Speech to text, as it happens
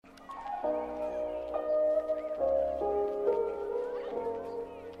Good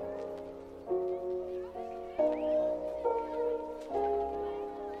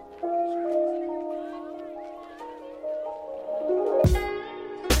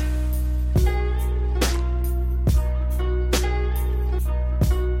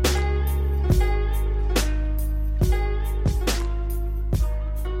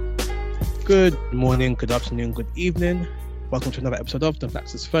morning, good afternoon, good evening. Welcome to another episode of The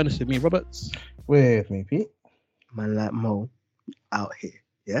Flax's Furnace with me, Roberts. With me, Pete. Man like Mo out here,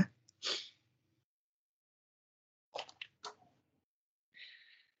 yeah?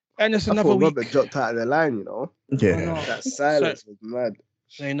 And it's I another thought week. Robert dropped out of the line, you know? Yeah. Oh, no. That silence was mad.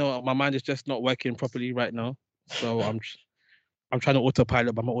 You know, my mind is just not working properly right now. So I'm trying to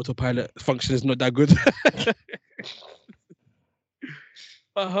autopilot, but my autopilot function is not that good.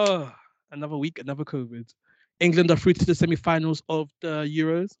 Another week, another COVID. England are through to the semi-finals of the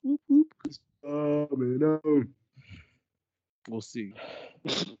Euros. Whoop, whoop. Oh, man, no. We'll see.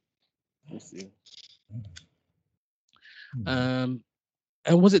 We'll see. And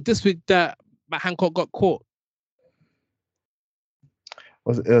was it this week that Matt Hancock got caught?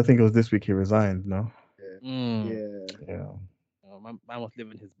 I think it was this week he resigned, no? Yeah. Oh, man was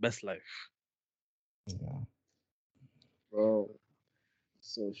living his best life. Yeah. Bro.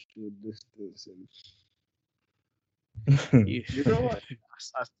 Social distancing. Yeah. You know what?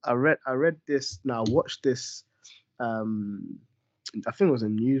 I read this. Now, watch this. I think it was a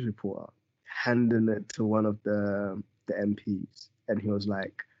news reporter handing it to one of the MPs, and he was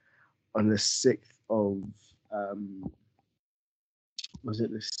like, on the 6th of was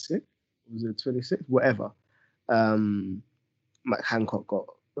it the 6th? Was it 26th? Whatever. Matt Hancock got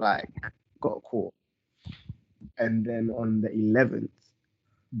caught, and then on the 11th,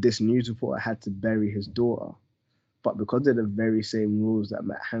 this news reporter had to bury his daughter. But because of the very same rules that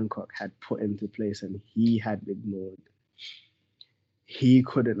Matt Hancock had put into place and he had ignored, he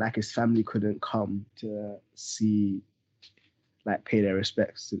couldn't, like his family couldn't come to see, like pay their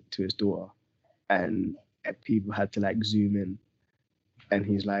respects to his daughter. And people had to like zoom in. And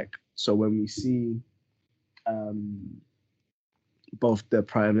he's like, so when we see both the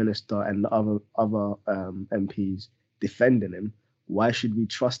Prime Minister and the other MPs defending him, why should we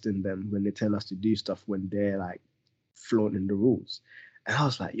trust in them when they tell us to do stuff when they're like flaunting the rules? And I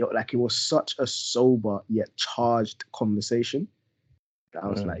was like, yo, like it was such a sober yet charged conversation. I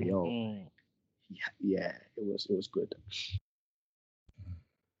was like, yo, yeah, it was good.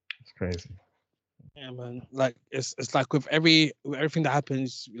 It's crazy. Yeah, man. Like it's like with everything that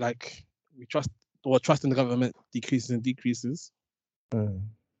happens, like trust in the government decreases. And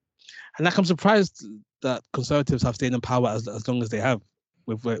like I'm surprised that Conservatives have stayed in power as long as they have,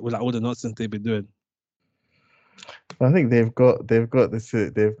 with like all the nonsense they've been doing. I think they've got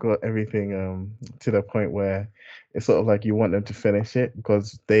everything to the point where it's sort of like you want them to finish it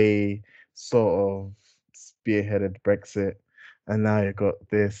because they sort of spearheaded Brexit, and now you've got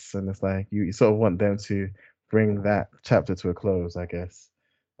this, and it's like you sort of want them to bring that chapter to a close, I guess,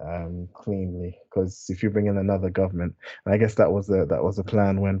 cleanly. Because if you bring in another government, and I guess that was the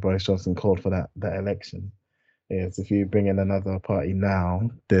plan when Boris Johnson called for that election, is if you bring in another party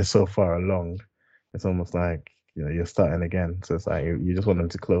now, they're so far along, it's almost like, you know, you're starting again. So it's like you just want them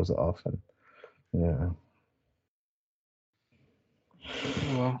to close it off, and yeah.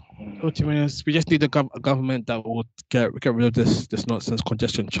 Well, 40 minutes. We just need a government that will get rid of this nonsense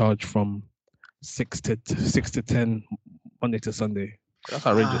congestion charge from 6 to 10 Monday to Sunday. That's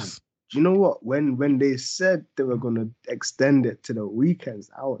outrageous. You know what? When they said they were gonna extend it to the weekends,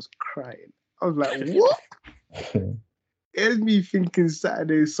 I was crying. I was like, what? It's me thinking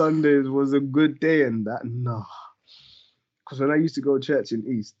Saturdays, Sundays was a good day and that. No. Because when I used to go to church in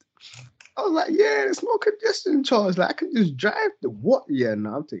East, I was like, yeah, there's no congestion charge. Like, I can just drive the what? Yeah,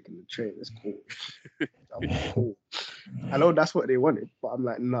 no, I'm taking the train. It's cool. I'm cool. I know that's what they wanted, but I'm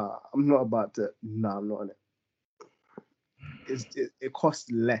like, nah, I'm not about to. Nah, I'm not on it. It costs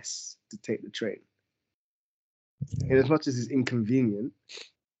less to take the train. And as much as it's inconvenient,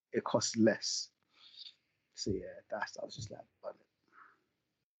 it costs less. So yeah, I was just like,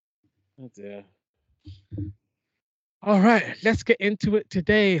 Oh dear. All right, let's get into it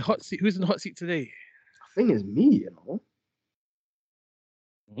today. Hot seat. Who's in the hot seat today? I think it's me, you know.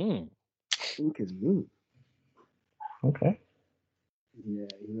 I think it's me. Okay. Yeah,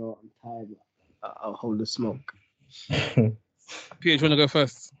 you know, I'm tired. I'll hold the smoke. Peter, do you want to go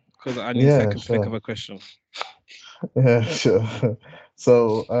first? Because I need a second to think of a question. Yeah, sure.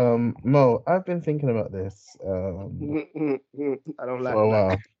 So, Mo, I've been thinking about this I don't like for a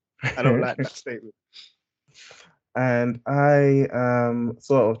while. I don't like that statement. and I am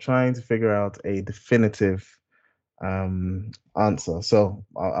sort of trying to figure out a definitive answer. So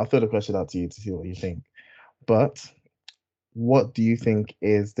I'll throw the question out to you to see what you think. But what do you think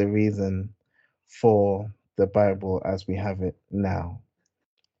is the reason for the Bible as we have it now?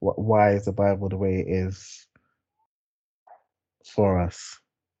 Why is the Bible the way it is for us?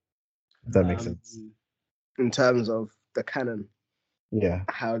 If that makes sense. In terms of the canon, Yeah.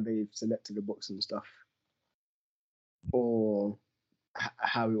 how they've selected the books and stuff, or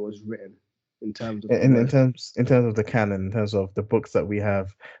how it was written in terms of the In word. terms of the canon, in terms of the books that we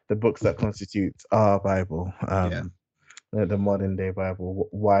have, the books that constitute our Bible, Yeah. the modern day Bible,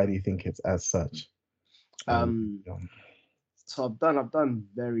 why do you think it's as such? So I've done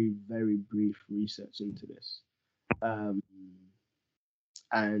very, very brief research into this.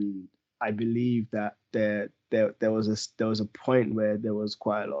 And I believe that there was a point where there was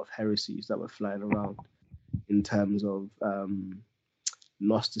quite a lot of heresies that were flying around in terms of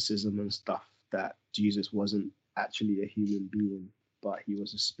Gnosticism and stuff, that Jesus wasn't actually a human being, but he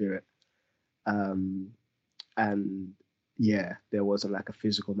was a spirit. And yeah, there wasn't like a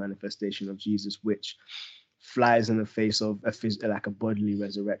physical manifestation of Jesus, which flies in the face of like a bodily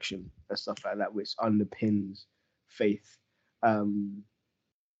resurrection and stuff like that, which underpins faith.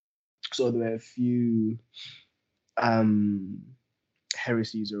 So there are a few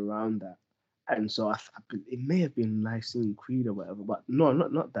heresies around that. And so it may have been Nicene Creed or whatever, but no,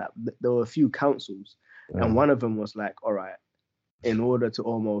 not that. There were a few councils, and one of them was like, all right, in order to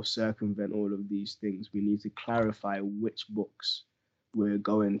almost circumvent all of these things, we need to clarify which books we're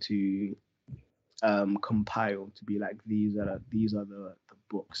going to compile to be like, these are the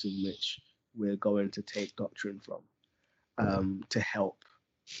books in which we're going to take doctrine from, to help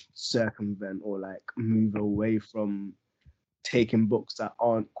circumvent or like move away from taking books that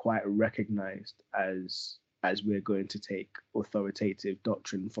aren't quite recognized as we're going to take authoritative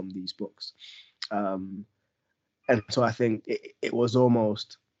doctrine from these books. And so I think it was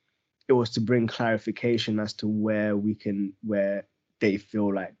to bring clarification as to where they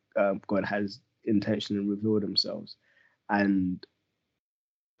feel like God has intentionally revealed themselves, and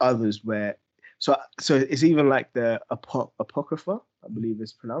others where so it's even like the Apocrypha, I believe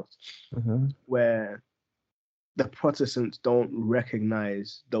it's pronounced, where the Protestants don't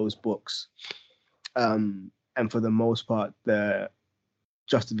recognize those books. And for the most part, the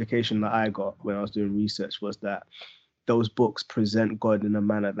justification that I got when I was doing research was that those books present God in a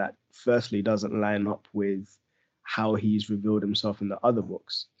manner that firstly doesn't line up with how he's revealed himself in the other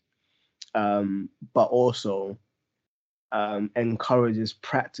books, but also encourages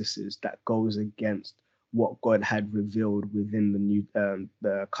practices that goes against what God had revealed within the new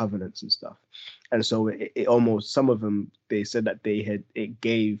the covenants and stuff. And so it almost, some of them, they said that it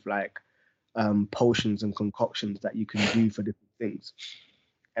gave like potions and concoctions that you can do for different things,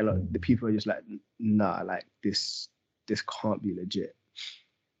 and like, the people are just like, nah, like this can't be legit.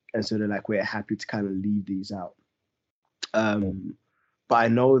 And so they're like, we're happy to kind of leave these out. But I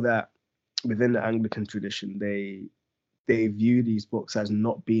know that within the Anglican tradition, they view these books as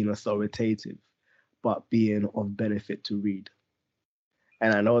not being authoritative, but being of benefit to read.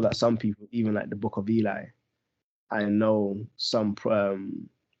 And I know that some people, even like the Book of Eli, I know some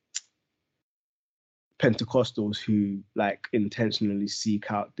Pentecostals who like intentionally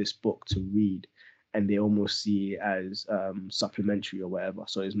seek out this book to read, and they almost see it as supplementary or whatever.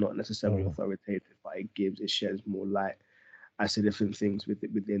 So it's not necessarily authoritative, but it sheds more light as to different things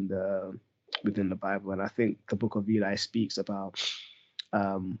within the Bible. And I think the Book of Eli speaks about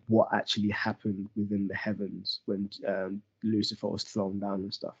what actually happened within the heavens when Lucifer was thrown down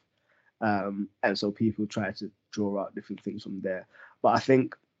and stuff. And so people try to draw out different things from there. But I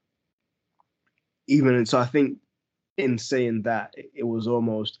think I think in saying that, it was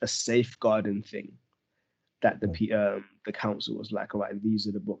almost a safeguarding thing that the council was like, all right, these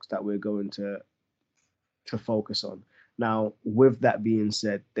are the books that we're going to focus on. Now, with that being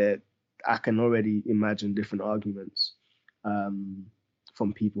said, that I can already imagine different arguments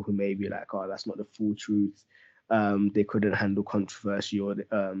from people who may be like, oh, that's not the full truth. They couldn't handle controversy or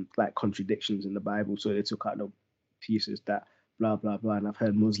like contradictions in the Bible, so they took out the pieces that blah blah blah. And I've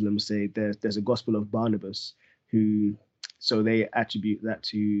heard Muslims say there's a Gospel of Barnabas, so they attribute that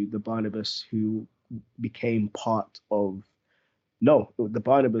to the Barnabas who became part of the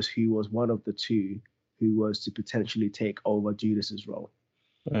Barnabas who was one of the two who was to potentially take over Judas's role,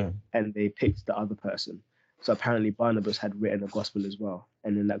 and they picked the other person. So apparently Barnabas had written a gospel as well,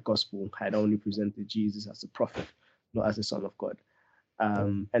 and in that gospel had only presented Jesus as a prophet, not as the Son of God.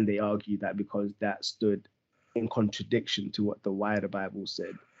 And they argued that because that stood in contradiction to what the wider Bible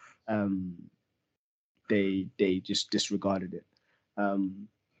said, they just disregarded it.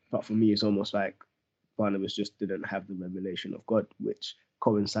 But for me, it's almost like Barnabas just didn't have the revelation of God, which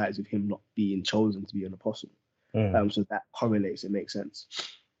coincides with him not being chosen to be an apostle. So that correlates. It makes sense.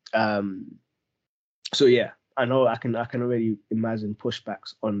 So yeah, I know I can already imagine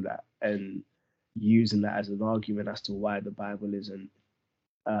pushbacks on that and using that as an argument as to why the Bible isn't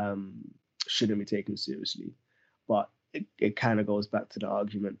shouldn't be taken seriously. But it kind of goes back to the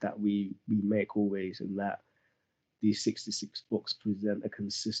argument that we make always, in that these 66 books present a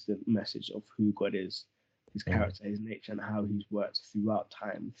consistent message of who God is, his character, his nature, and how he's worked throughout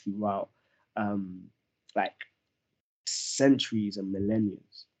time, throughout like centuries and millennia,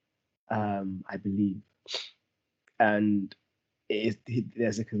 I believe. And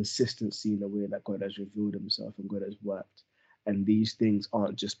there's a consistency in the way that God has revealed himself and God has worked. And these things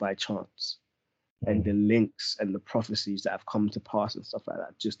aren't just by chance. And the links and the prophecies that have come to pass and stuff like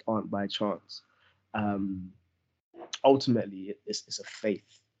that just aren't by chance. Ultimately, it's a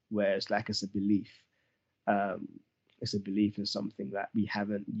faith, where it's like it's a belief. It's a belief in something that we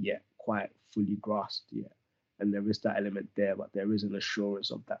haven't yet quite fully grasped yet. And there is that element there, but there is an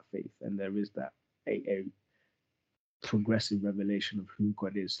assurance of that faith. And there is that a progressive revelation of who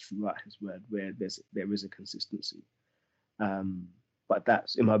God is throughout his word, where there is a consistency. But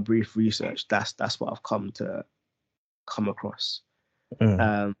that's, in my brief research, that's what I've come across.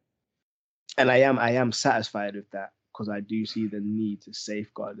 And I am satisfied with that, because I do see the need to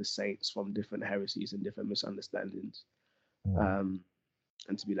safeguard the saints from different heresies and different misunderstandings. And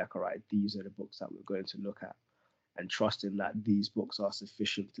to be like, all right, these are the books that we're going to look at, and trusting that these books are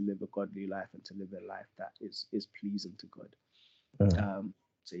sufficient to live a godly life and to live a life that is pleasing to God.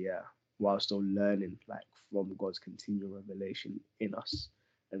 So yeah, while still learning like from God's continual revelation in us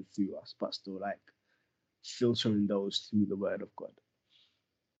and through us, but still like filtering those through the word of God.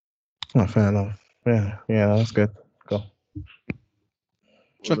 Oh, fair enough. Yeah, that's good. Cool.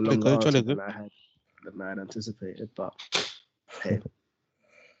 Jolly good. Than I had anticipated, but hey.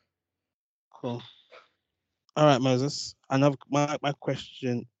 Cool. All right, Moses. Another my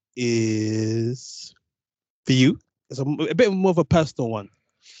question is for you. It's a bit more of a personal one.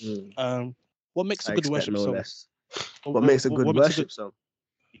 What makes a good worship song? Less. What makes a good worship song?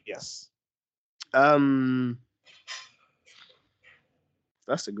 Yes.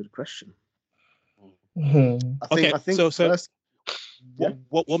 That's a good question. I think so. First,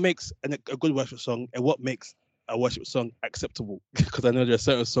 what makes a good worship song, and what makes a worship song acceptable? Because I know there are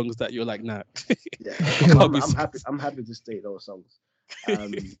certain songs that you're like, nah. Yeah, I'm happy. I'm happy to state those songs.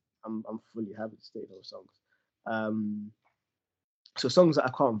 I'm fully happy to state those songs. So songs that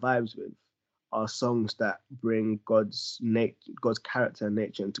I can't vibes with are songs that bring God's character and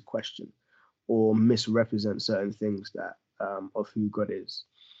nature into question, or misrepresent certain things that of who God is.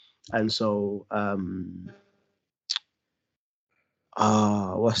 And so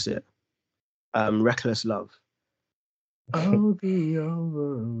what's it? Reckless Love. I'll be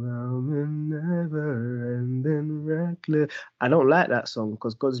overwhelming, never-ending, reckless. I don't like that song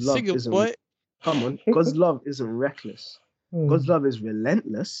because God's love isn't. Boy. Come on, God's love isn't reckless. God's love is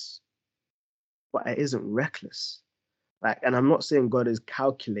relentless, but it isn't reckless. Like, and I'm not saying God is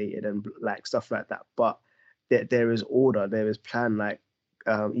calculated and like stuff like that, but there is order, there is plan. Like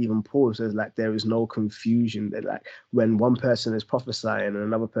even Paul says, like, there is no confusion. That like when one person is prophesying and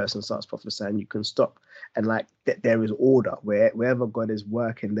another person starts prophesying, you can stop. And like there is order wherever God is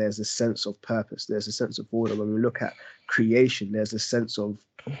working. There's a sense of purpose. There's a sense of order. When we look at creation, there's a sense of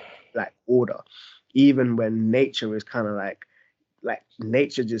like order. Even when nature is kind of like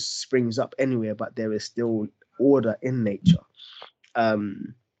nature just springs up anywhere, but there is still order in nature.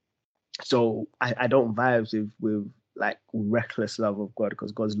 So I don't vibe with like reckless love of God,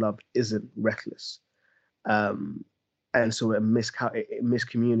 because God's love isn't reckless. And so it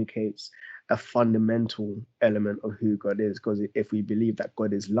miscommunicates a fundamental element of who God is, because if we believe that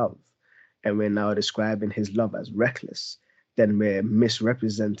God is love and we're now describing his love as reckless, then we're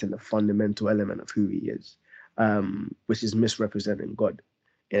misrepresenting a fundamental element of who he is, which is misrepresenting God.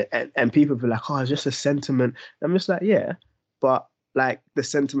 And people be like, oh, it's just a sentiment. I'm just like, yeah, but like the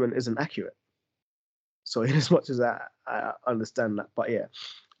sentiment isn't accurate. So in as much as I understand that, but yeah.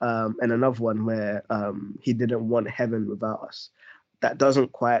 And another one where he didn't want heaven without us. That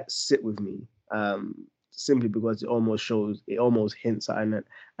doesn't quite sit with me, simply because it almost hints at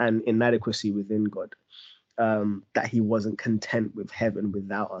an inadequacy within God, that he wasn't content with heaven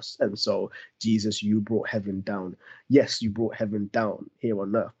without us. And so, Jesus, you brought heaven down. Yes, you brought heaven down here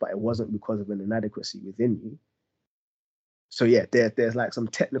on earth, but it wasn't because of an inadequacy within you. So yeah, there's like some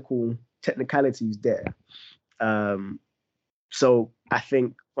technicalities there. So I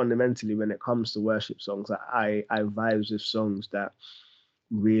think fundamentally, when it comes to worship songs, I vibes with songs that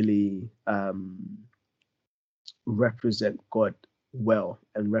really represent God well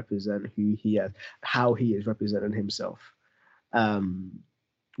and represent who he is, how he is representing himself,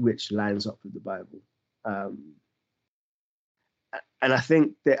 which lines up with the Bible. And I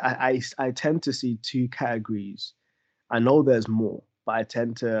think that I tend to see two categories. I know there's more, but I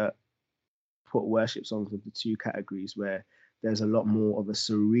tend to put worship songs into two categories where there's a lot more of a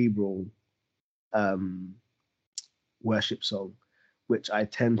cerebral worship song, which I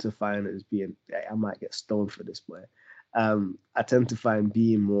tend to find as being, I might get stoned for this, boy. I tend to find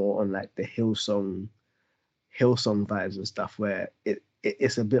being more on like the Hillsong vibes and stuff, where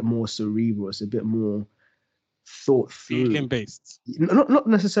it's a bit more cerebral, it's a bit more thought through. Feeling based. Not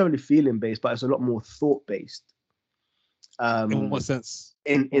necessarily feeling based, but it's a lot more thought based. In what sense?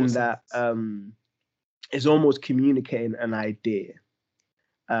 In that it's almost communicating an idea.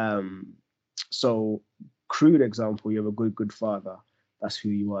 So crude example, you have a good father. That's who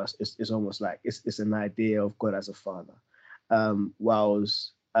you are. It's almost like it's an idea of God as a father.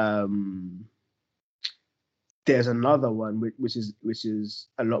 Whilst there's another one which is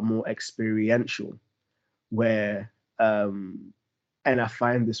a lot more experiential, where and I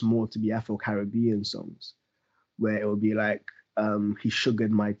find this more to be Afro-Caribbean songs, where it will be like he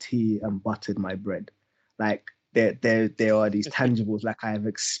sugared my tea and buttered my bread. Like there are these tangibles, like I have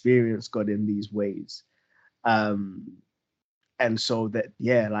experienced God in these ways. And so that,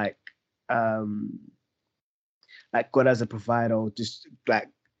 yeah, like God as a provider, just like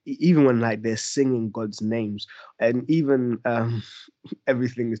even when like they're singing God's names, and even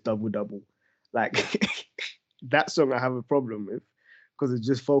everything is double. Like that song I have a problem with, because it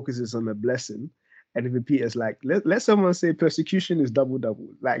just focuses on the blessing. And if Peter's like, let someone say persecution is double.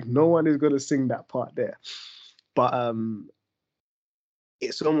 Like no one is gonna sing that part there. But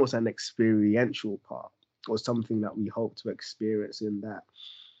it's almost an experiential part, or something that we hope to experience in that.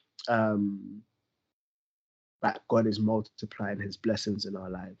 That God is multiplying his blessings in our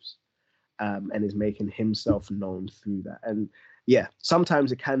lives, and is making himself known through that. And yeah,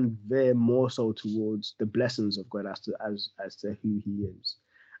 sometimes it can veer more so towards the blessings of God as to who he is.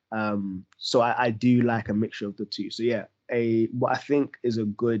 So I do like a mixture of the two. So yeah, what I think is a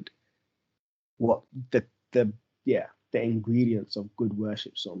good, what the ingredients of good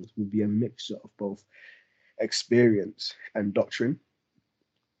worship songs would be a mixture of both experience and doctrine,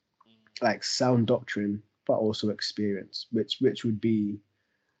 like sound doctrine, but also experience, which would be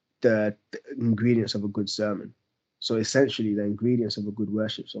the ingredients of a good sermon. So essentially, the ingredients of a good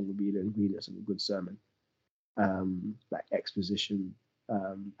worship song would be the ingredients of a good sermon, like exposition,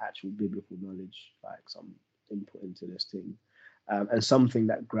 actual biblical knowledge, like some input into this thing, and something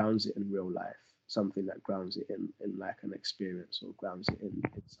that grounds it in real life, something that grounds it in like an experience, or grounds it in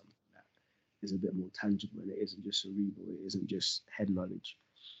something that is a bit more tangible, and it isn't just cerebral, it isn't just head knowledge,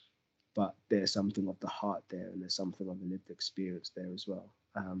 but there's something of the heart there, and there's something of a lived experience there as well.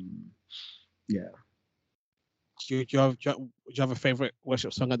 Yeah. Do you have a favorite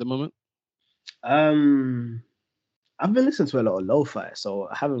worship song at the moment? I've been listening to a lot of lo-fi, so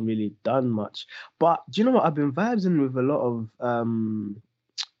I haven't really done much. But do you know what? I've been vibing with a lot of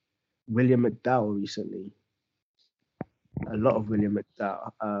William McDowell recently. A lot of William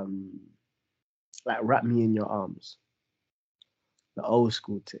McDowell. Like Wrap Me in Your Arms. The old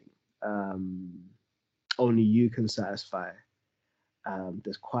school thing. Only You Can Satisfy.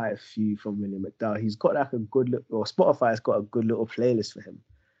 There's quite a few from William McDowell. He's got like a good little, or Spotify's got a good little playlist for him.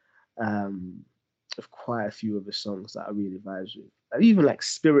 Of quite a few of his songs that I really vibes with. And even like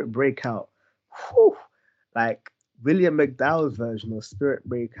Spirit Breakout. Whew, like William McDowell's version of Spirit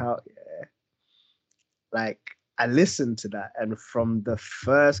Breakout, yeah. Like I listened to that, and from the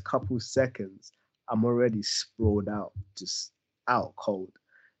first couple seconds, I'm already sprawled out, just out cold.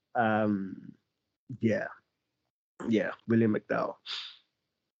 Yeah, William McDowell.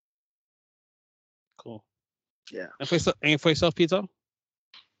 Cool. Yeah. And for yourself, Peter?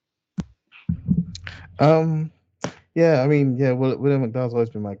 Yeah, I mean, yeah, William McDowell's always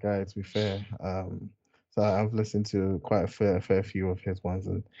been my guy, to be fair. So I've listened to quite a fair few of his ones,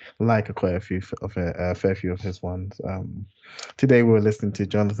 and like quite a fair few of his ones. Today we were listening to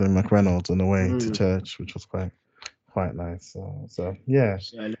Jonathan McReynolds on the way to church, which was quite nice. So yeah.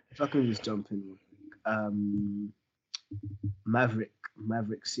 So if I can just jump in,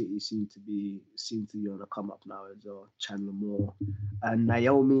 Maverick City seem to be on the come up now as well. Chandler Moore and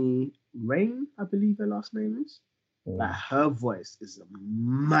Naomi Rain, I believe her last name is. Like her voice is a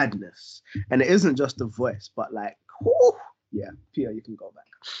madness, and it isn't just the voice, but like, whew, yeah. Peter, you can go back.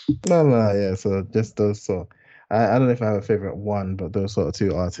 No, yeah. So just those. So I don't know if I have a favorite one, but those sort of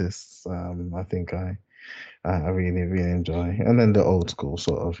two artists, I think I really really enjoy. And then the old school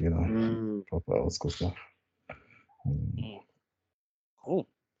sort of, proper old school stuff. Cool.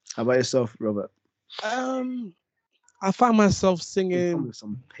 How about yourself, Robert? I find myself Come singing with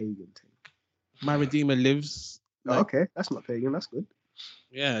some pagan thing. "My Redeemer Lives." Okay, that's not pagan. That's good.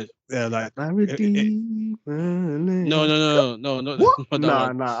 Yeah, like My Redeemer. no, What? not that Nah,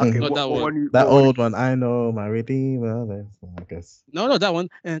 one. nah. Okay, Not what that one. one? That old one, I know my redeemer. I guess No, not that one.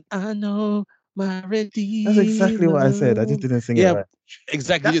 And I know my Redeemer. that's exactly what I said. I just didn't sing it Yeah, right.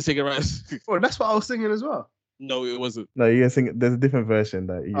 exactly. You didn't sing it right. Oh, that's what I was singing as well. No, it wasn't. No, you can sing it. There's a different version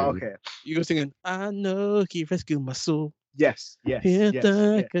that you. Okay. You were singing, "I know He rescued my soul." Yes. I Hey,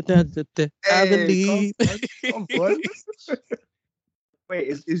 believe. come on. Wait,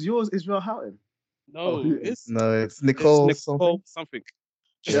 is yours Israel Houghton? No, who it's No, it's it's Nicole something. Nicole something.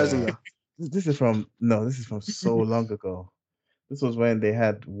 Scherzinger. This is from so long ago. This was when they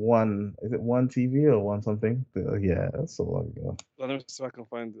had one. Is it one TV or one something? Yeah, that's so long ago. Let me see if I can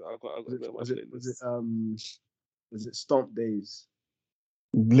find it. I've got Was it Stomp Days?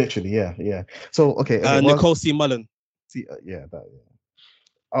 Literally, yeah. So okay, Nicole C. Mullen. yeah, that. Yeah.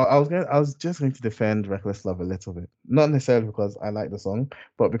 I was just going to defend Reckless Love a little bit, not necessarily because I like the song,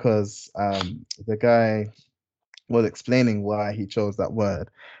 but because the guy was explaining why he chose that word,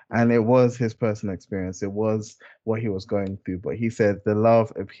 and it was his personal experience. It was what he was going through, but he said the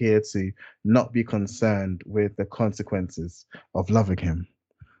love appeared to not be concerned with the consequences of loving him.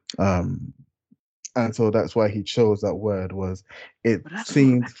 And so that's why he chose that word. It But that's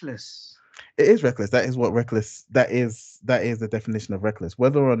seemed not reckless. it is reckless. That is what reckless. That is the definition of reckless.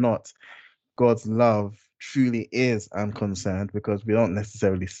 Whether or not God's love truly is unconcerned, because we don't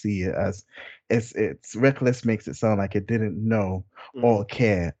necessarily see it as it's reckless, makes it sound like it didn't know or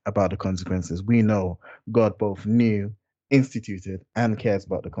care about the consequences. We know God both knew, instituted, and cares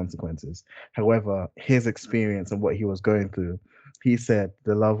about the consequences. However, his experience and what he was going through, he said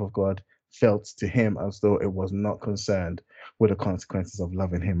the love of God felt to him as though it was not concerned with the consequences of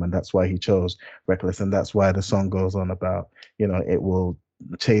loving him, and that's why he chose reckless. And that's why the song goes on about, it will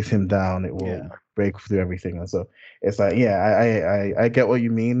chase him down, it will break through everything. And so it's like, I get what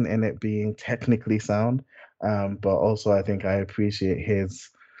you mean in it being technically sound, but also I think I appreciate his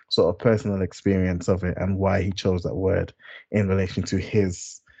sort of personal experience of it and why he chose that word in relation to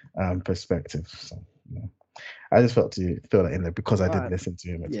his perspective. So I just felt to feel that in there because I did listen to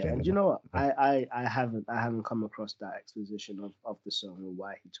him explain. Yeah, and you know what? I haven't come across that exposition of the song and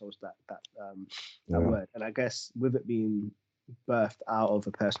why he chose that word. And I guess with it being birthed out of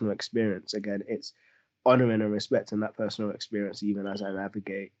a personal experience, again, it's honoring and respecting that personal experience, even as I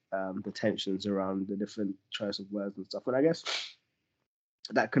navigate the tensions around the different choice of words and stuff. And I guess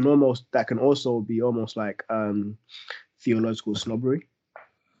that can also be almost like theological snobbery.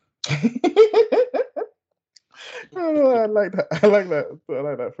 I like that. I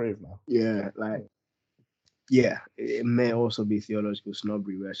like that phrase now. Yeah, it may also be theological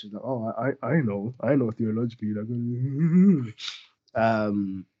snobbery, where she's like, "Oh, I know theologically,"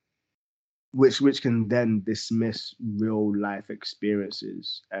 which can then dismiss real life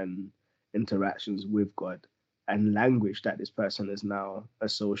experiences and interactions with God and language that this person is now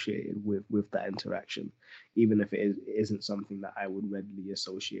associated with that interaction, even if it isn't something that I would readily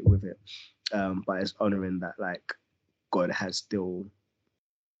associate with it. But it's honoring that like God has still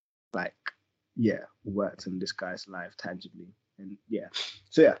worked in this guy's life tangibly. And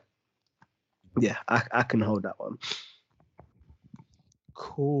I can hold that one.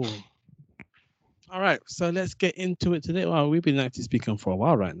 Cool. All right, so let's get into it today. Well, we've been actually speaking for a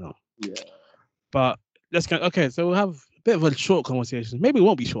while right now. Yeah. But let's go. Okay, so we'll have a bit of a short conversation. Maybe it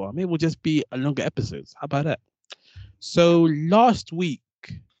won't be short. Maybe we'll just be a longer episodes. How about that? So last week,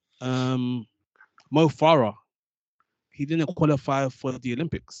 Mo Farah, he didn't qualify for the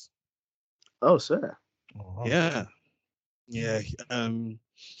Olympics. Oh, sir. Oh, Yeah.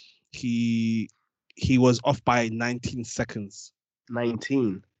 He was off by 19 seconds.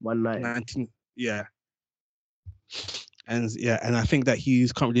 19. 19. Yeah. And I think that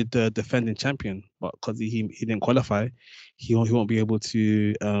he's currently the defending champion, but because he didn't qualify, he won't be able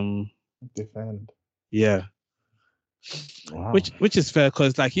to defend. Yeah. Wow. Which is fair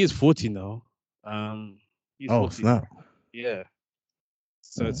because like he is 40 now. He's 40. Snap. Yeah.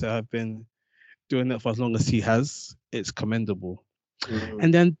 So to have been doing it for as long as he has, it's commendable.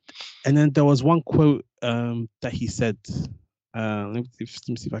 And then there was one quote that he said. Let me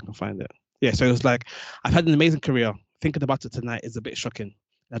see if I can find it. Yeah, so it was like, "I've had an amazing career. Thinking about it tonight is a bit shocking.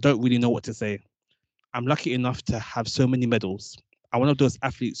 I don't really know what to say. I'm lucky enough to have so many medals. I'm one of those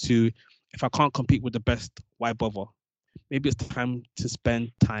athletes who, if I can't compete with the best, why bother? Maybe it's time to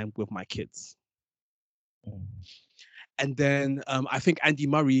spend time with my kids. And then I think Andy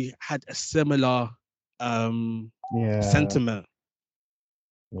Murray had a similar sentiment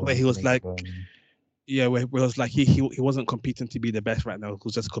where he was like, where it was like he wasn't competing to be the best right now. He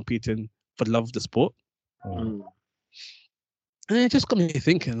was just competing for the love of the sport. And it just got me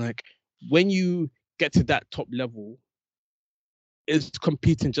thinking, like, when you get to that top level, is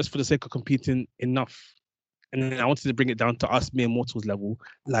competing just for the sake of competing enough? And then I wanted to bring it down to us mere mortals level.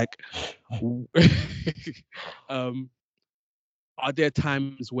 Like, are there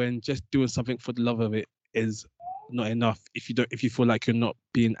times when just doing something for the love of it is not enough? If you feel like you're not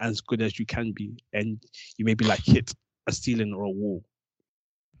being as good as you can be, and you maybe like hit a ceiling or a wall.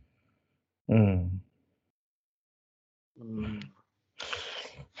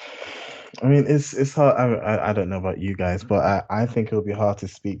 I mean, it's hard. I don't know about you guys, but I think it'll be hard to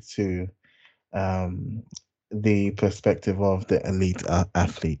speak to the perspective of the elite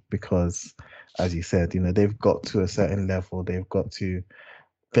athlete, because, as you said, they've got to a certain level, they've got to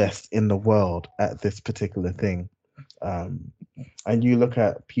best in the world at this particular thing. And you look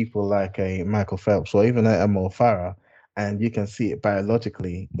at people like a Michael Phelps or even a Mo Farah, and you can see it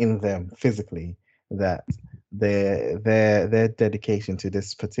biologically in them physically that their dedication to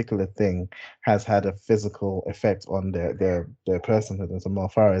this particular thing has had a physical effect on their personhood. And so Mo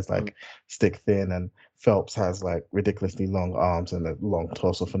Farah is like stick thin, and Phelps has like ridiculously long arms and a long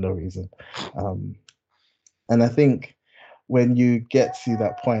torso for no reason. And I think when you get to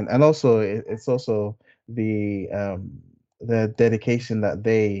that point, and also it's also the dedication that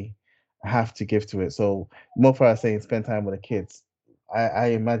they have to give to it. So more for us saying spend time with the kids, I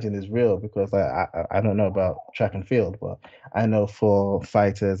imagine is real, because I don't know about track and field, but I know for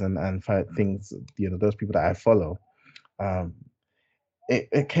fighters and fight things, those people that I follow,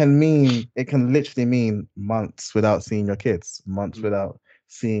 it can literally mean months without seeing your kids, months without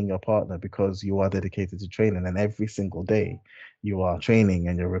seeing your partner, because you are dedicated to training, and every single day you are training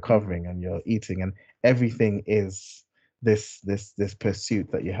and you're recovering and you're eating, and everything is this pursuit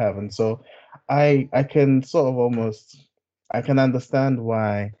that you have. And so I can sort of almost, I can understand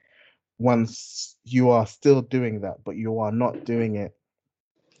why once you are still doing that, but you are not doing it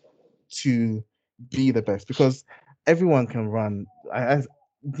to be the best, because everyone can run.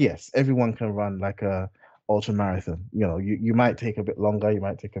 Yes, everyone can run like a ultra marathon. You might take a bit longer, you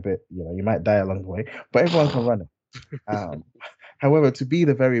might take a bit, you might die along the way, but everyone can run it. However, to be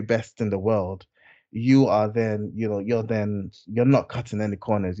the very best in the world, you are then, you're not cutting any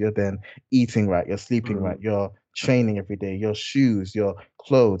corners. You're then eating right, you're sleeping right, you're training every day, your shoes, your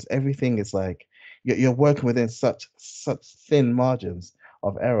clothes, everything is like you're working within such thin margins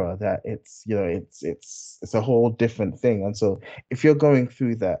of error that it's a whole different thing. And so if you're going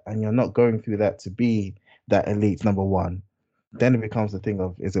through that and you're not going through that to be that elite number one, then it becomes the thing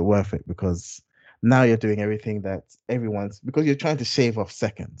of, is it worth it? Because now you're doing everything that because you're trying to shave off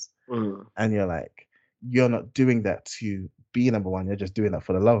seconds, and you're not doing that to be number one, you're just doing that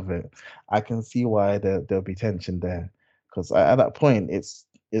for the love of it. I can see why there'll be tension there, because at that point it's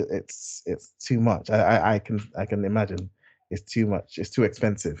too much. I can imagine it's too much. It's too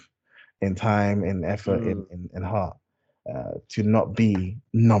expensive in time, in effort, in heart, to not be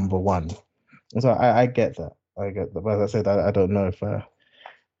number one. So I get that. But as I said, I don't know if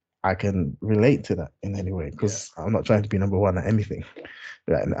I can relate to that in any way, because I'm not trying to be number one at anything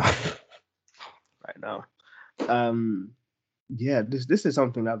right now. Right now, this is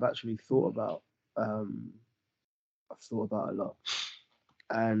something I've actually thought about. I've thought about a lot,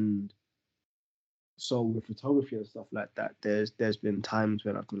 and so with photography and stuff like that, there's been times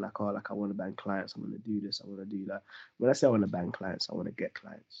when I've been like, oh, like I want to bang clients, I want to do this, I want to do that. When I say I want to bang clients, I want to get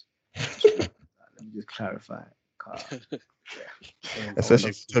clients. Let me just clarify.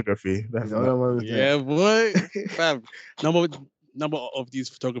 Especially photography. Yeah, boy. Fam, number of these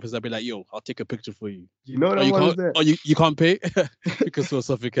photographers that be like, yo, I'll take a picture for you. You know that you one can't, there. or you can't pay. You can sort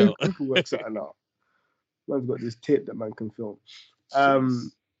something out. We can work something out. Man's got this tape that man can film.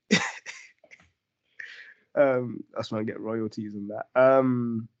 That's when I get royalties and that.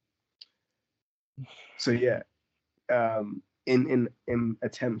 So yeah, in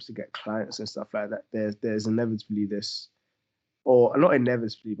attempts to get clients and stuff like that, there's inevitably this, or not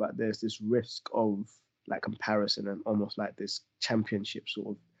inevitably, but there's this risk of like comparison and almost like this championship sort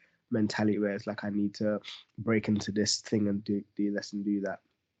of mentality where it's like I need to break into this thing and do this and do that.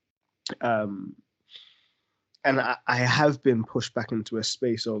 And I have been pushed back into a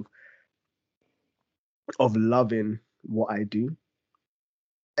space of loving what I do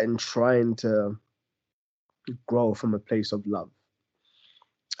and trying to grow from a place of love.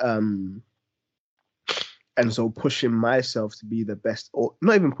 Um, and so pushing myself to be the best, or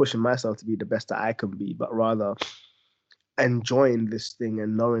not even pushing myself to be the best that I can be, but rather enjoying this thing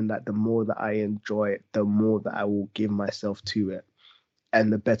and knowing that the more that I enjoy it, the more that I will give myself to it,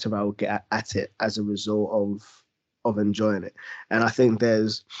 and the better I will get at it as a result of enjoying it. And I think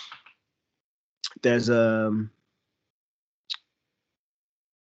there's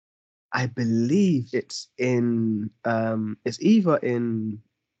I believe it's either in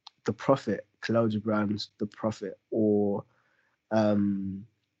The Prophet, Khalil Gibran's The Prophet, or um,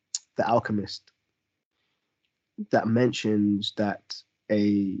 The Alchemist, that mentions that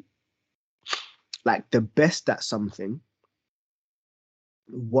a like the best at something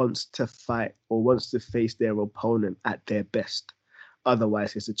wants to fight or wants to face their opponent at their best.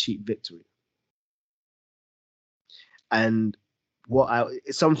 Otherwise, it's a cheap victory. And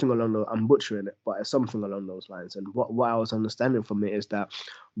it's something along those, I'm butchering it, but it's something along those lines. And what I was understanding from it is that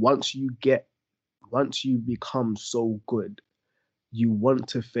once you become so good, you want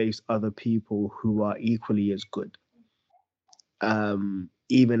to face other people who are equally as good.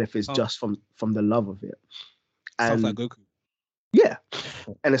 Even if it's just from the love of it. Sounds like Goku. Yeah.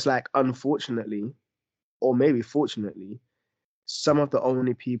 And it's like, unfortunately, or maybe fortunately, some of the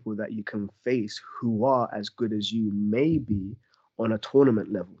only people that you can face who are as good as you may be on a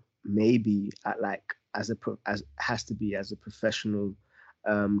tournament level, maybe at like as has to be as a professional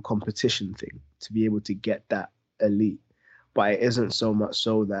competition thing to be able to get that elite. But it isn't so much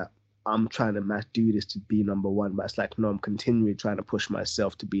so that I'm trying to do this to be number one, but it's like, no, I'm continually trying to push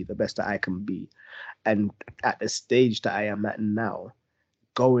myself to be the best that I can be. And at the stage that I am at now,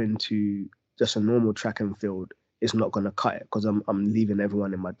 going to just a normal track and field is not going to cut it, because I'm leaving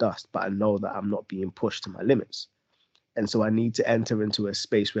everyone in my dust, but I know that I'm not being pushed to my limits. And so I need to enter into a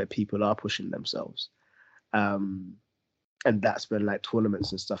space where people are pushing themselves. And that's when like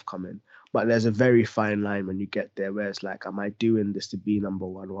tournaments and stuff come in. But there's a very fine line when you get there where it's like, am I doing this to be number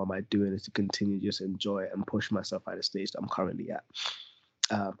one, or am I doing this to continue to just enjoy it and push myself at the stage that I'm currently at?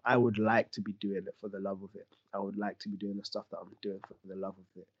 I would like to be doing it for the love of it. I would like to be doing the stuff that I'm doing for the love of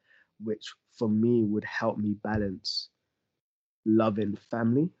it, which for me would help me balance loving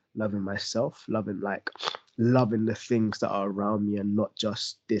family, loving myself, loving the things that are around me and not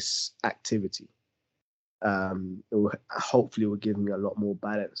just this activity. It will hopefully will give me a lot more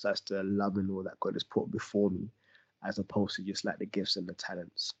balance as to loving all that God has put before me, as opposed to just like the gifts and the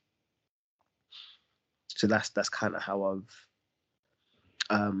talents. So that's kind of how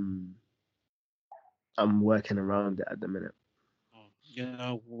I'm working around it at the minute. You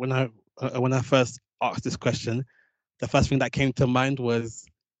know, when I first asked this question, the first thing that came to mind was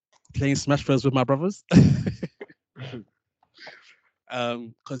playing Smash Bros with my brothers.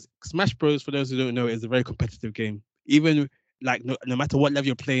 Because Smash Bros, for those who don't know, is a very competitive game. Even like no matter what level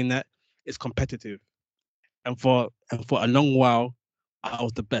you're playing at, it's competitive. And for a long while, I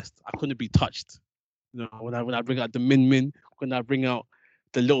was the best. I couldn't be touched. You know, when I bring out the Min, when I bring out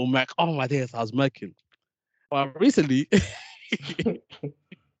the little Mac, oh my days, I was murking. But recently,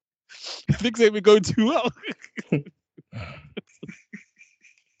 things ain't been going too well.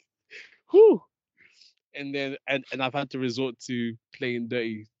 Whew. And then and I've had to resort to playing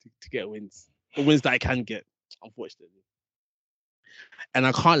dirty to get wins. The wins that I can get, unfortunately. And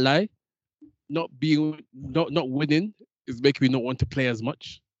I can't lie, not winning is making me not want to play as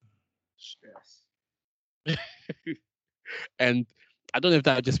much. Stress. And I don't know if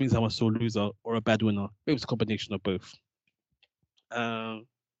that just means I'm a sore loser or a bad winner. Maybe it's a combination of both.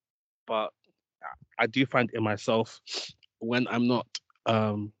 But I do find in myself when I'm not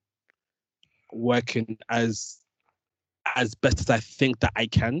working as best as I think that I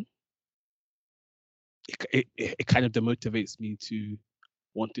can, it kind of demotivates me to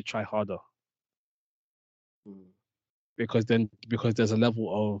want to try harder. Because there's a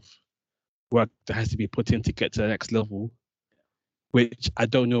level of work that has to be put in to get to the next level, which I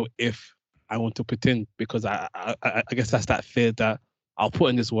don't know if I want to put in, because I guess that's that fear that I'll put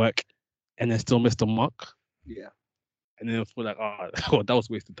in this work and then still miss the mark. Yeah. And then I feel like, oh, that was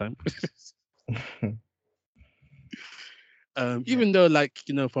wasted time. Even though, like,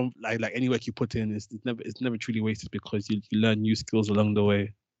 you know, from like any work you put in, it's never truly wasted, because you learn new skills along the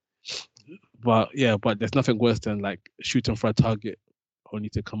way. But yeah, but there's nothing worse than like shooting for a target only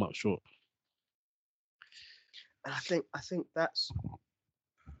to come up short. And I think that's,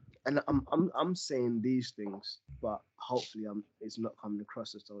 and I'm saying these things, but hopefully it's not coming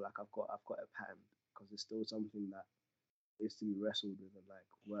across as though like I've got a pattern, because it's still something that is to be wrestled with and like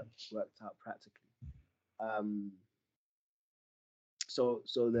worked out practically. So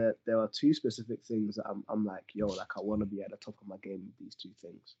there are two specific things that I'm like, yo, like I want to be at the top of my game with these two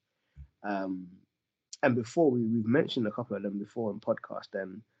things. And before we've mentioned a couple of them before in podcast,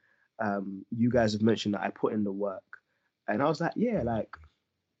 and you guys have mentioned that I put in the work, and I was like, yeah, like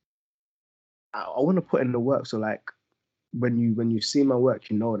I want to put in the work. So like when you see my work,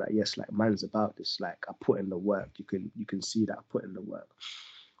 you know that yes, like mine's about this. Like I put in the work. You can see that I put in the work.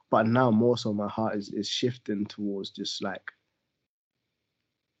 But now more so, my heart is shifting towards just like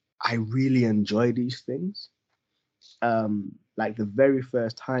I really enjoy these things. Like the very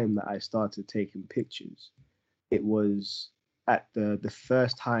first time that I started taking pictures, it was at the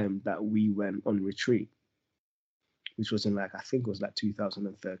first time that we went on retreat, which was in like I think it was like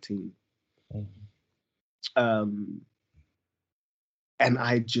 2013. Um, and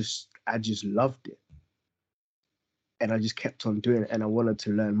I just loved it, and I just kept on doing it, and I wanted to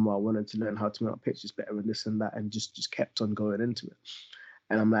learn more. I wanted to learn how to make pictures better and this and that, and just kept on going into it.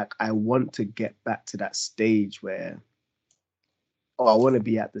 And I'm like, I want to get back to that stage where, or I want to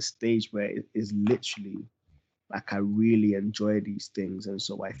be at the stage where it is literally like I really enjoy these things. And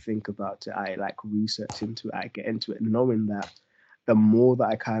so I think about it, I like research into it, I get into it, knowing that the more that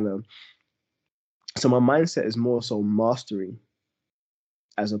I kind of, so my mindset is more so mastering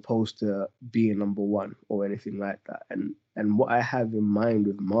as opposed to being number one or anything like that. And what I have in mind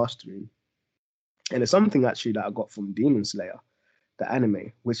with mastering, and it's something actually that I got from Demon Slayer, the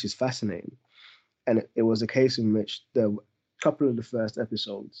anime, which is fascinating. And it was a case in which the couple of the first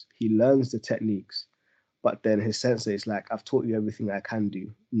episodes, he learns the techniques, but then his sensei is like, I've taught you everything I can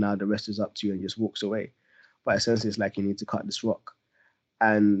do. Now the rest is up to you, and just walks away. But his sensei is like, you need to cut this rock.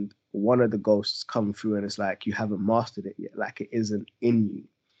 And one of the ghosts come through and it's like, you haven't mastered it yet. Like it isn't in you.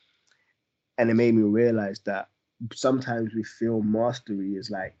 And it made me realize that sometimes we feel mastery is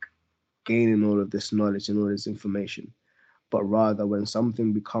like gaining all of this knowledge and all this information. But rather when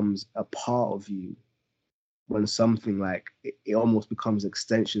something becomes a part of you, when something like it almost becomes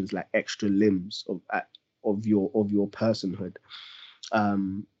extensions, like extra limbs of your personhood,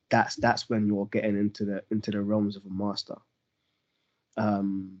 that's when you're getting into the realms of a master.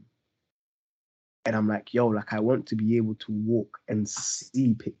 And I'm like, yo, like I want to be able to walk and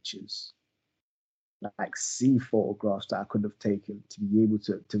see pictures, like see photographs that I could have taken, to be able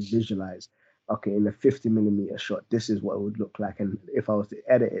to visualize, okay, in a 50mm shot, this is what it would look like. And if I was to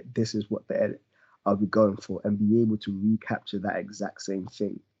edit it, this is what the edit I'll be going for, and be able to recapture that exact same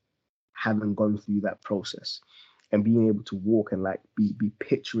thing, having gone through that process, and being able to walk and like be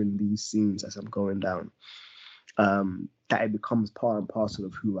picturing these scenes as I'm going down. That it becomes part and parcel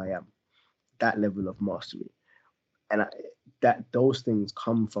of who I am, that level of mastery. And that those things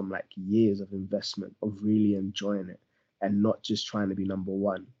come from like years of investment, of really enjoying it, and not just trying to be number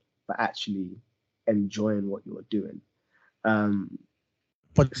one, but actually enjoying what you're doing.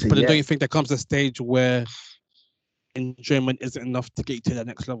 But then don't you think there comes a stage where enjoyment isn't enough to get you to the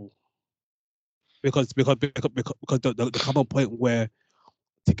next level? Because the common point where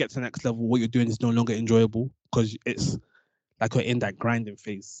to get to the next level, what you're doing is no longer enjoyable because it's like we're in that grinding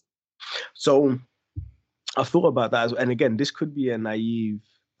phase. So I thought about that, and again, this could be a naive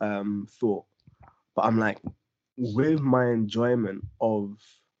thought, but I'm like, with my enjoyment of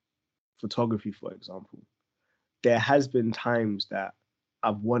photography, for example, there has been times that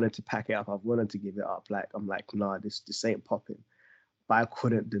I've wanted to pack it up, I've wanted to give it up. Like I'm like, nah, this ain't popping. But I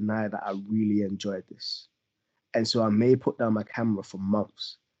couldn't deny that I really enjoyed this. And so I may put down my camera for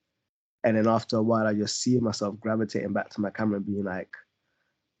months. And then after a while, I just see myself gravitating back to my camera and being like,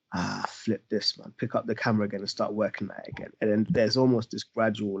 flip this, man. Pick up the camera again and start working at it again. And then there's almost this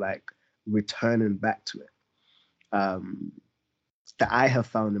gradual like returning back to it. That I have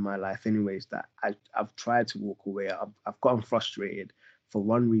found in my life anyways, that I've tried to walk away. I've gotten frustrated for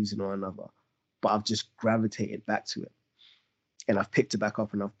one reason or another, but I've just gravitated back to it. And I've picked it back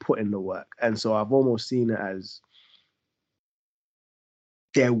up and I've put in the work. And so I've almost seen it as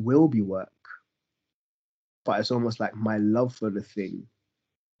there will be work, but it's almost like my love for the thing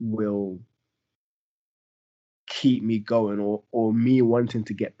will keep me going, or me wanting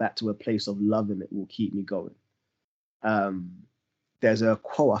to get back to a place of loving it will keep me going. There's a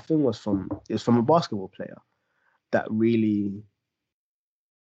quote, I think it's from a basketball player, that really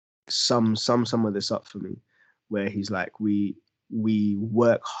sums some of this up for me, where he's like, we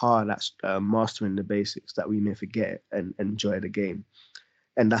work hard at mastering the basics that we may forget and enjoy the game.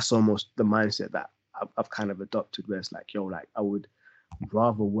 And that's almost the mindset that I've kind of adopted, where it's like, yo, like I would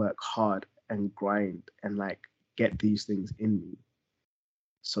rather work hard and grind and like get these things in me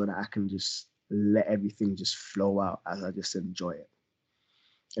so that I can just let everything just flow out as I just enjoy it.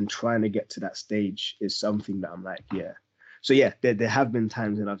 And trying to get to that stage is something that I'm like, yeah. So yeah, there have been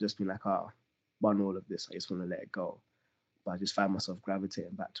times when I've just been like, oh, won all of this, I just want to let it go. But I just find myself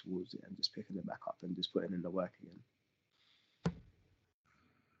gravitating back towards it and just picking it back up and just putting in the work again.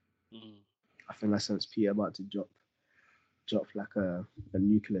 I think I sense Peter about to drop like a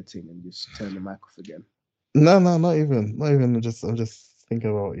nuclear thing and just turn the mic off again. No, not even. I'm just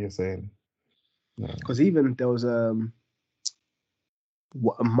thinking about what you're saying. Because even there was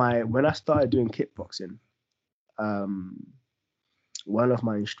when I started doing kickboxing, one of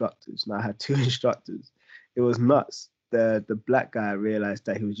my instructors, and I had two instructors, it was nuts. The black guy realized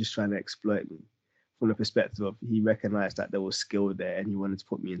that he was just trying to exploit me from the perspective of he recognized that there was skill there and he wanted to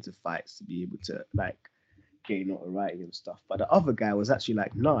put me into fights to be able to like gain notoriety and stuff. But the other guy was actually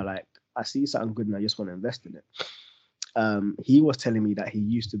like, no, like I see something good and I just want to invest in it. He was telling me that he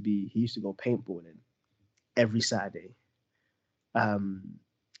used to go paintballing every Saturday.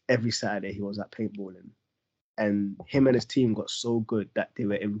 Every Saturday he was at paintballing. And him and his team got so good that they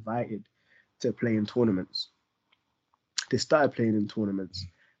were invited to play in tournaments. They started playing in tournaments,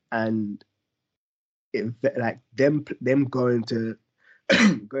 and it like them going to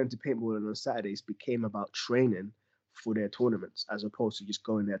paintballing on Saturdays became about training for their tournaments as opposed to just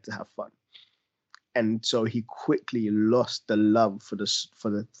going there to have fun. And so he quickly lost the love for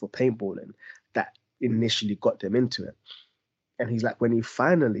paintballing that initially got them into it. And he's like, when he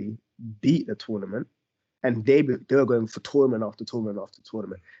finally beat the tournament, and they were going for tournament after tournament after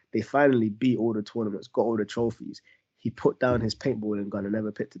tournament. They finally beat all the tournaments, got all the trophies. He put down his paintballing gun and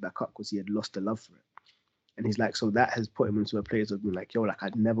never picked it back up because he had lost the love for it. And he's like, so that has put him into a place of being like, yo, like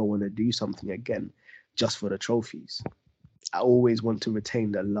I'd never want to do something again just for the trophies. I always want to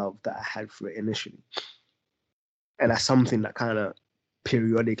retain the love that I had for it initially. And that's something that kind of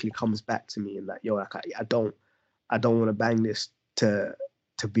periodically comes back to me and like, yo, like I don't want to bang this to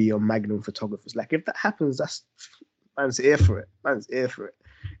be your magnum photographers. Like if that happens, that's man's here for it. Man's here for it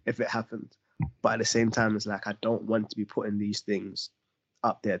if it happens. But at the same time, it's like I don't want to be putting these things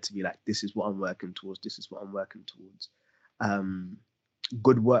up there to be like, this is what I'm working towards. This is what I'm working towards.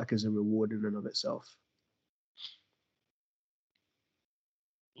 Good work is a reward in and of itself.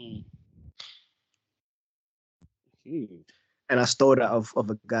 And I stole that of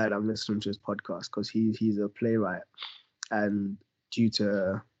a guy that I'm listening to his podcast because he's a playwright, and due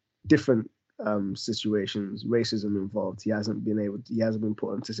to different situations, racism involved, he hasn't been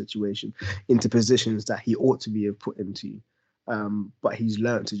put into positions that he ought to be put into. But he's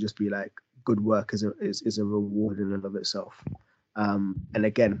learned to just be like, good work is a reward in and of itself. And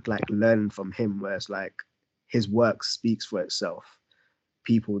again, like learning from him, where it's like his work speaks for itself.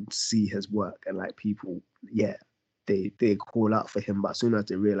 People see his work and like people, yeah, they call out for him, but as soon as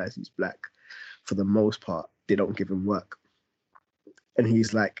they realize he's black, for the most part, they don't give him work. And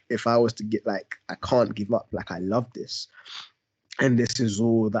he's like, if I was to get like, I can't give up. Like I love this, and this is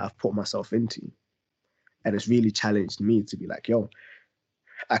all that I've put myself into, and it's really challenged me to be like, yo,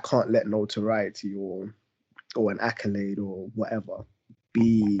 I can't let notoriety or an accolade or whatever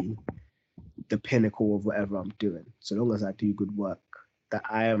be the pinnacle of whatever I'm doing. So long as I do good work that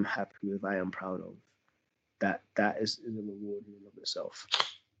I am happy with, I am proud of, that is a reward in and of itself.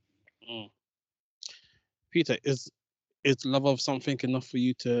 Peter, is love of something enough for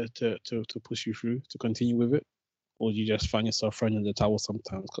you to push you through, to continue with it? Or do you just find yourself throwing in the towel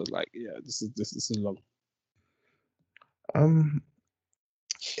sometimes because like, yeah, this is long?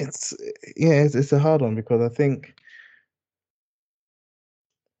 It's a hard one because I think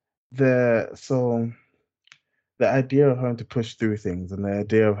the idea of having to push through things and the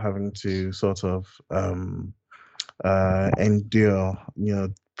idea of having to sort of endure,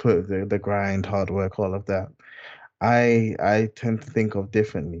 put the grind, hard work, all of that, I tend to think of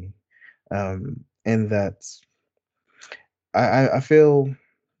differently, in that I feel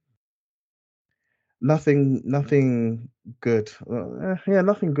nothing good,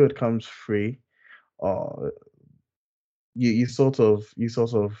 nothing good comes free, or you sort of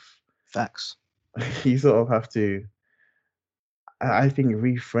Facts. you sort of have to, I think,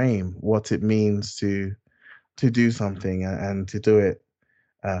 reframe what it means to do something and to do it,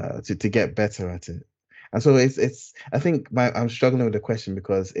 to get better at it. And so it's I think I'm struggling with the question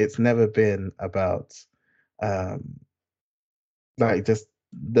because it's never been about like just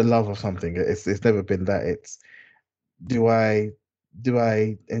the love of something. It's never been that. It's do I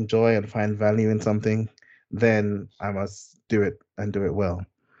enjoy and find value in something, then I must do it and do it well.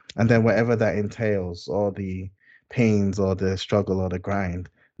 And then whatever that entails, or the pains or the struggle or the grind,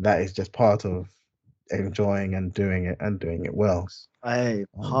 that is just part of enjoying and doing it well. Part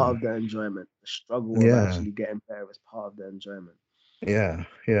of the enjoyment. The struggle of actually getting better is part of the enjoyment. Yeah.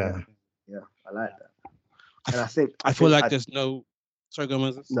 Yeah, I like that. And I feel think like there's no. Sorry, go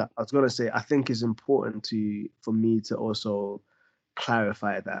Moses. No, I was gonna say I think it's important for me to also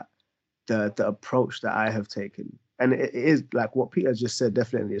clarify that the approach that I have taken, and it is like what Peter just said,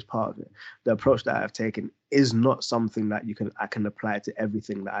 definitely is part of it. The approach that I have taken is not something that I can apply to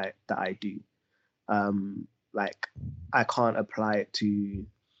everything that I do. Like I can't apply it to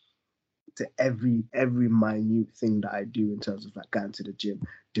every minute thing that I do in terms of like going to the gym,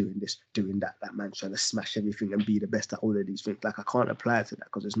 doing this, doing that. That man trying to smash everything and be the best at all of these things. Like I can't apply it to that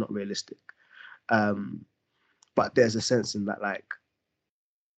because it's not realistic. But there's a sense in that like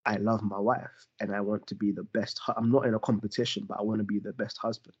I love my wife and I want to be the best. I'm not in a competition, but I want to be the best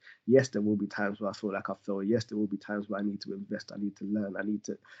husband. Yes, there will be times where I feel like I fail. Yes, there will be times where I need to invest. I need to learn. I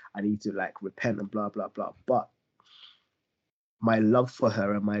need to like repent and blah blah blah. But my love for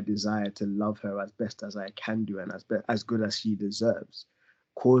her and my desire to love her as best as I can do and as good as she deserves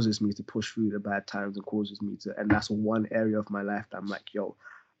causes me to push through the bad times and causes me to, and that's one area of my life that I'm like, yo,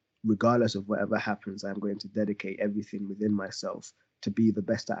 regardless of whatever happens, I'm going to dedicate everything within myself to be the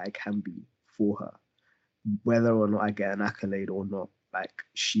best that I can be for her. Whether or not I get an accolade or not, like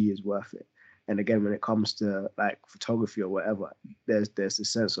she is worth it. And again, when it comes to like photography or whatever, there's a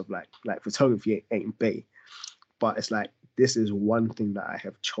sense of like photography ain't bait, but it's like this is one thing that I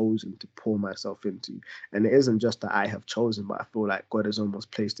have chosen to pour myself into. And it isn't just that I have chosen, but I feel like God has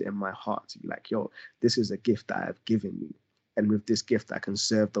almost placed it in my heart to be like, yo, this is a gift that I have given you. And with this gift, I can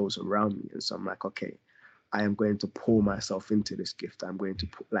serve those around me. And so I'm like, okay, I am going to pour myself into this gift. I'm going to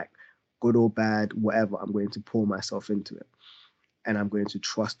put like good or bad, whatever, I'm going to pour myself into it. And I'm going to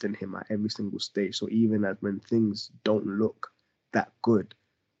trust in him at every single stage. So even as when things don't look that good,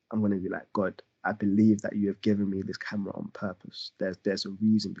 I'm going to be like, God, I believe that you have given me this camera on purpose. There's a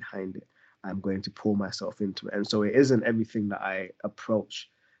reason behind it. I'm going to pour myself into it. And so it isn't everything that I approach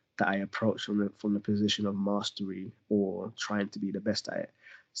from the position of mastery or trying to be the best at it.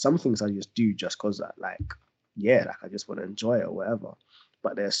 Some things I just do just because I just want to enjoy it or whatever.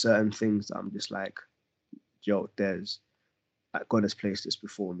 But there's certain things that I'm just like, yo, God has placed this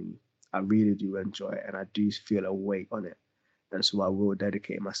before me. I really do enjoy it and I do feel a weight on it. And so I will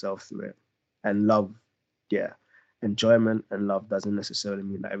dedicate myself through it. And love, enjoyment and love doesn't necessarily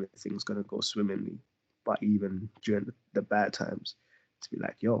mean that everything's going to go swimmingly. But even during the bad times, to be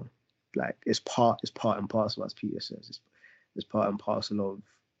like, yo, like it's part and parcel, as Peter says. It's part and parcel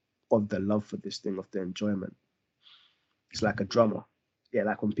of the love for this thing, of the enjoyment. It's like a drummer. Yeah,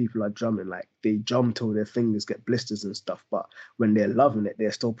 like when people are drumming, like they drum till their fingers get blisters and stuff. But when they're loving it,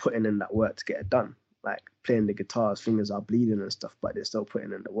 they're still putting in that work to get it done. Like playing the guitars, fingers are bleeding and stuff, but they're still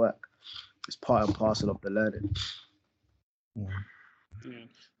putting in the work. It's part and parcel of the learning. Yeah.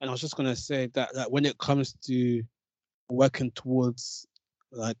 And I was just gonna say that when it comes to working towards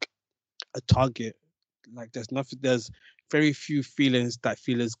like a target, like there's very few feelings that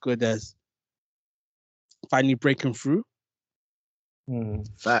feel as good as finally breaking through.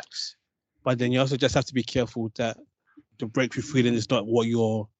 Facts. But then you also just have to be careful that the breakthrough feeling is not what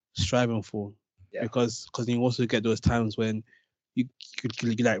you're striving for. Yeah. Because you also get those times when you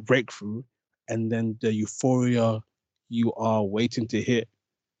could like breakthrough and then the euphoria you are waiting to hit.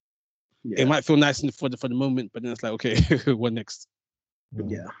 Yeah. It might feel nice for the moment, but then it's like, okay, what next?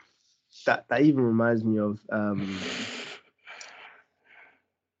 Yeah. That even reminds me of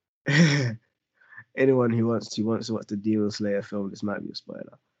anyone who wants to watch the Demon Slayer film. This might be a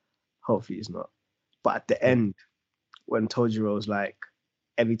spoiler. Hopefully it's not. But at the end, when Tojiro's like,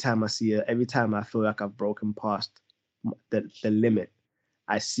 every time I feel like I've broken past the limit,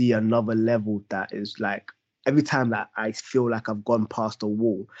 I see another level that is like, every time that I feel like I've gone past a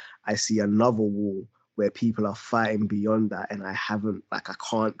wall, I see another wall where people are fighting beyond that, and I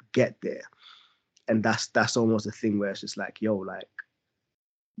can't get there. And that's almost a thing where it's just like, yo, like,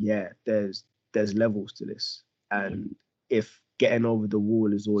 yeah, there's levels to this. And if getting over the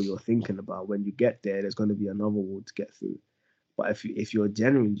wall is all you're thinking about, when you get there, there's going to be another wall to get through. But if you're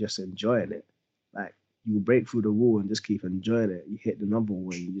genuinely just enjoying it, like, you break through the wall and just keep enjoying it. You hit the number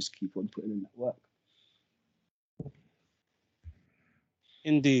wall and you just keep on putting in that work.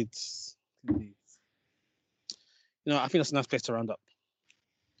 Indeed. You know, I think that's a nice place to round up.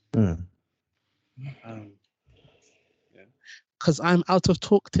 Because I'm out of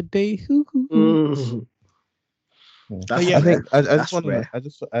talk today. I think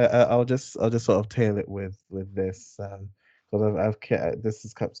I'll just sort of tail it with this because this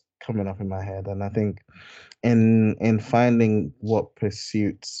has kept coming up in my head, and I think in finding what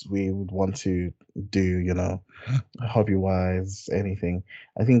pursuits we would want to do, you know, hobby wise, anything,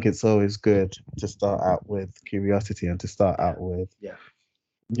 I think it's always good to start out with curiosity and to start out with,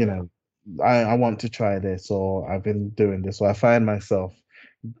 you know, I want to try this, or I've been doing this, or I find myself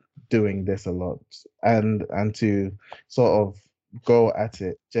doing this a lot, and to sort of go at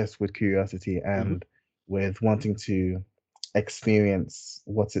it just with curiosity and with wanting to experience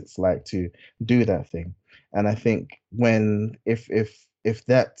what it's like to do that thing. And I think when if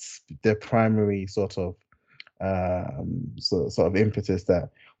that's the primary sort of sort of impetus that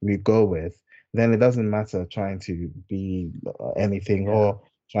we go with, then it doesn't matter trying to be anything or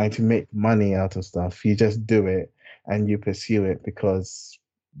trying to make money out of stuff. You just do it and you pursue it because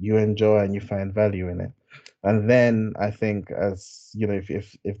you enjoy and you find value in it. And then I think, as you know,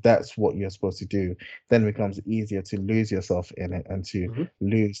 if that's what you're supposed to do, then it becomes easier to lose yourself in it and to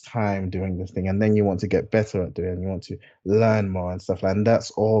lose time doing this thing. And then you want to get better at doing it and you want to learn more and stuff. And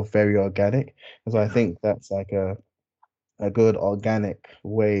that's all very organic. And so I think that's like a good organic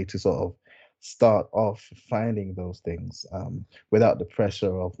way to sort of start off finding those things without the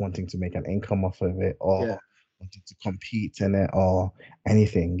pressure of wanting to make an income off of it or wanting to compete in it or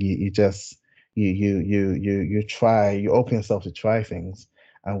anything. You just you try, you open yourself to try things,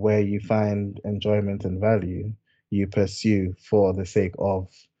 and where you find enjoyment and value, you pursue for the sake of,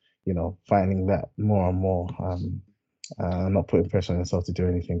 you know, finding that more and more, not putting pressure on yourself to do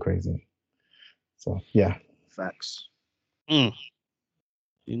anything crazy. So yeah. Facts.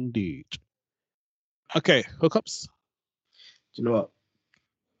 Indeed. Okay, hookups. Do you know what?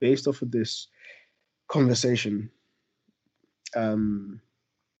 Based off of this conversation,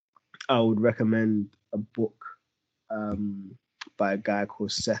 I would recommend a book by a guy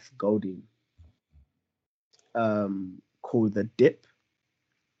called Seth Godin called The Dip,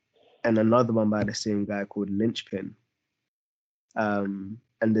 and another one by the same guy called Lynchpin. And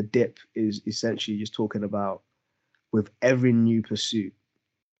The Dip is essentially just talking about, with every new pursuit,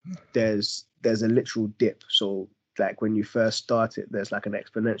 there's a literal dip. So like when you first start it, there's like an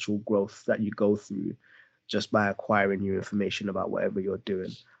exponential growth that you go through just by acquiring new information about whatever you're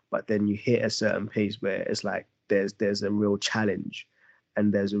doing. But then you hit a certain pace where it's like there's a real challenge,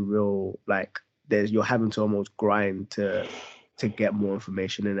 and there's a real you're having to almost grind to get more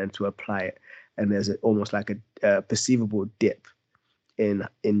information and then to apply it. And there's almost like a perceivable dip in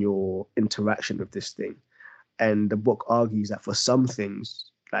your interaction with this thing. And the book argues that for some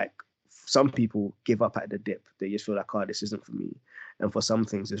things, like some people give up at the dip. They just feel like, oh, this isn't for me. And for some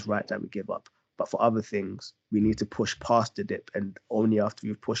things, it's right that we give up. But for other things, we need to push past the dip. And only after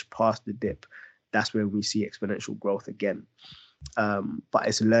we've pushed past the dip, that's when we see exponential growth again. But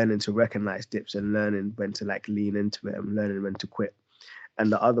it's learning to recognize dips and learning when to like lean into it and learning when to quit.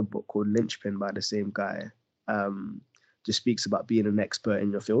 And the other book called Lynchpin by the same guy just speaks about being an expert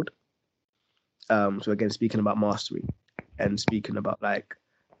in your field. So again, speaking about mastery and speaking about like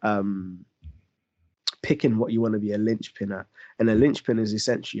picking what you want to be a linchpin at. And a linchpin is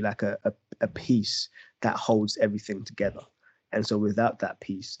essentially like a piece that holds everything together. And so without that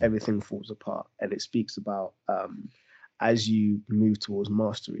piece, everything falls apart. And it speaks about as you move towards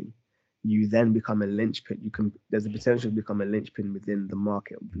mastery, you then become a linchpin. There's a potential to become a linchpin within the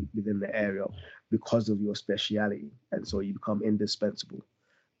market, within the area, because of your speciality. And so you become indispensable.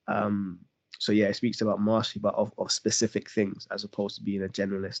 So yeah, it speaks about mastery, but of specific things as opposed to being a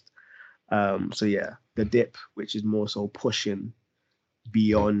generalist. So yeah, the dip, which is more so pushing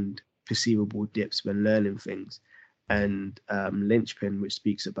beyond perceivable dips when learning things, and Lynchpin, which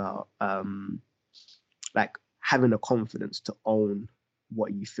speaks about like having the confidence to own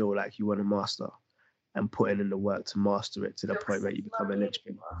what you feel like you want to master and putting in the work to master it to the point where you become a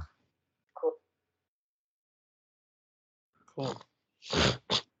linchpin. Cool.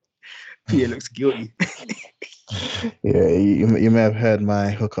 Pierre looks guilty. Yeah, you may have heard my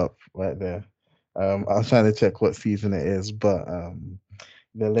hookup right there. I was trying to check what season it is, but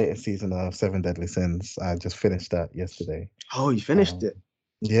the latest season of Seven Deadly Sins, I just finished that yesterday. Oh, you finished it?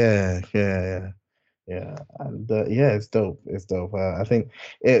 Yeah. And yeah, it's dope. It's dope. I think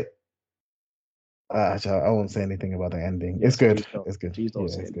it. I won't say anything about the ending. Yes, it's good. Please don't Yeah,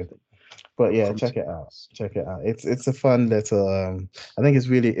 say it's anything. good. But yeah, check it out. Check it out. It's a fun little. I think it's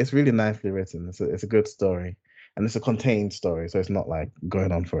really nicely written. It's a good story, and it's a contained story, so it's not like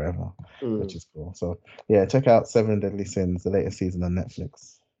going on forever, which is cool. So yeah, check out Seven Deadly Sins, the latest season on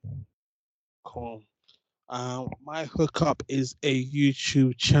Netflix. Cool. My hookup is a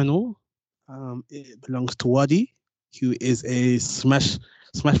YouTube channel. It belongs to Wadi, who is a Smash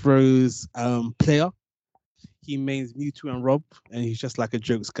Bros. Player. He mains Mewtwo and Rob, and he's just like a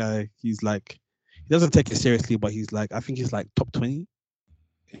jokes guy. He's like, he doesn't take it seriously, but he's like, I think he's like top 20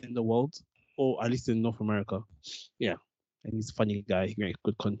 in the world, or at least in North America. Yeah, and he's a funny guy. He makes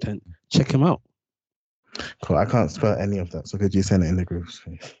good content. Check him out. Cool. I can't spell any of that, so could you send it in the groups,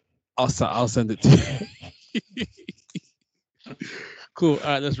 please? I'll send it to you. Cool.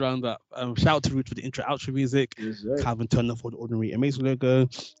 All right, let's round up. Shout out to Ruth for the intro outro music. Yes, sir. Calvin Turner for the ordinary amazing logo.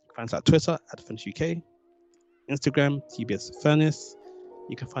 Find us at Twitter at Furnace UK, Instagram TBS Furnace.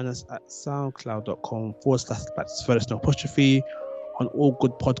 You can find us at soundcloud.com/Black Furnace no apostrophe, on all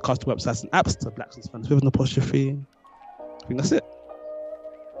good podcast websites and apps. The Black Furnace with an apostrophe. I think that's it.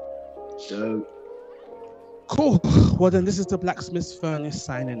 So, Cool. Well then, this is the Blacksmith's Furnace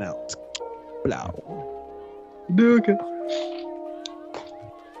signing out. Blow. okay.